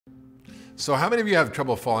So how many of you have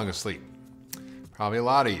trouble falling asleep? Probably a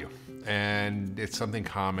lot of you. And it's something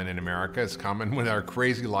common in America. It's common with our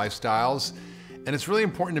crazy lifestyles. And it's really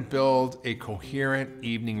important to build a coherent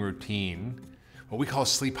evening routine, what we call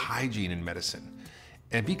sleep hygiene in medicine,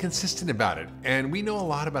 and be consistent about it. And we know a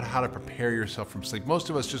lot about how to prepare yourself from sleep. Most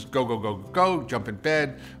of us just go, jump in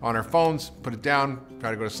bed on our phones, put it down, try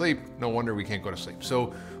to go to sleep. No wonder we can't go to sleep.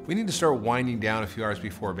 So we need to start winding down a few hours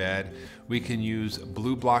before bed. We can use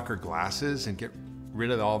blue blocker glasses and get rid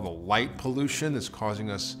of all the light pollution that's causing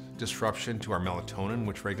us disruption to our melatonin,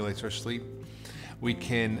 which regulates our sleep. We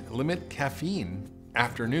can limit caffeine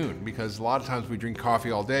afternoon because a lot of times we drink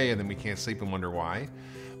coffee all day and then we can't sleep and wonder why.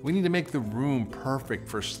 We need to make the room perfect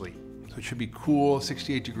for sleep. So it should be cool,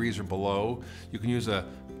 68 degrees or below. You can use a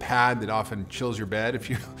pad that often chills your bed if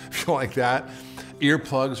you feel like that.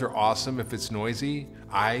 Earplugs are awesome if it's noisy.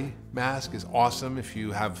 Eye mask is awesome if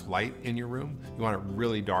you have light in your room. You want it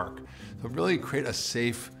really dark. So really create a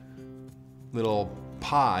safe little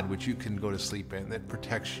pod which you can go to sleep in that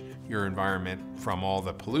protects your environment from all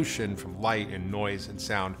the pollution, from light and noise and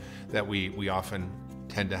sound that we often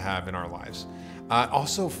tend to have in our lives.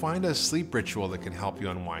 Also find a sleep ritual that can help you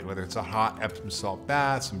unwind, whether it's a hot Epsom salt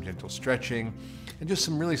bath, some gentle stretching, and just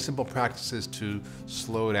some really simple practices to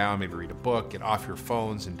slow down, maybe read a book, get off your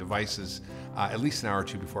phones and devices at least an hour or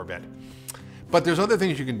two before bed. But there's other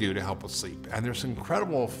things you can do to help with sleep, and there's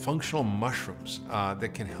incredible functional mushrooms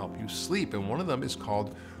that can help you sleep, and one of them is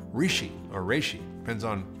called Reishi, or Reishi, depends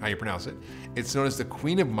on how you pronounce it. It's known as the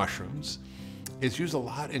queen of mushrooms. It's used a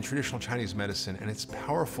lot in traditional Chinese medicine, and it's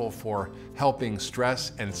powerful for helping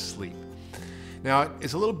stress and sleep. Now,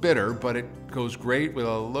 it's a little bitter, but it goes great with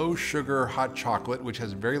a low sugar hot chocolate, which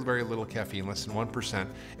has very, very little caffeine, less than 1%,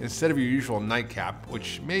 instead of your usual nightcap,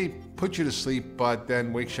 which may put you to sleep, but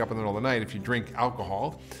then wakes you up in the middle of the night if you drink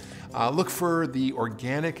alcohol. Look for the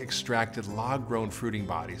organic extracted log-grown fruiting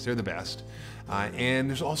bodies. They're the best. And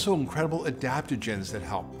there's also incredible adaptogens that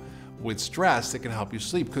help with stress that can help you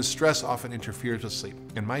sleep, because stress often interferes with sleep.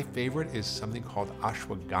 And my favorite is something called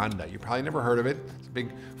Ashwagandha. You probably never heard of it. It's a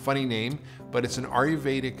big, funny name, but it's an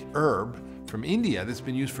Ayurvedic herb from India that's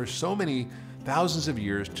been used for so many thousands of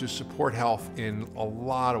years to support health in a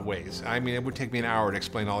lot of ways. I mean, it would take me an hour to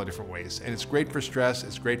explain all the different ways. And it's great for stress,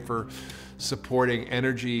 it's great for supporting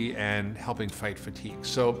energy and helping fight fatigue.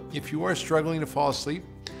 So if you are struggling to fall asleep,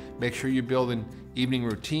 make sure you build an evening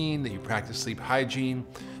routine, that you practice sleep hygiene,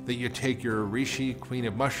 that you take your Reishi, queen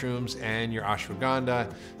of mushrooms, and your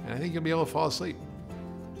ashwagandha, and I think you'll be able to fall asleep.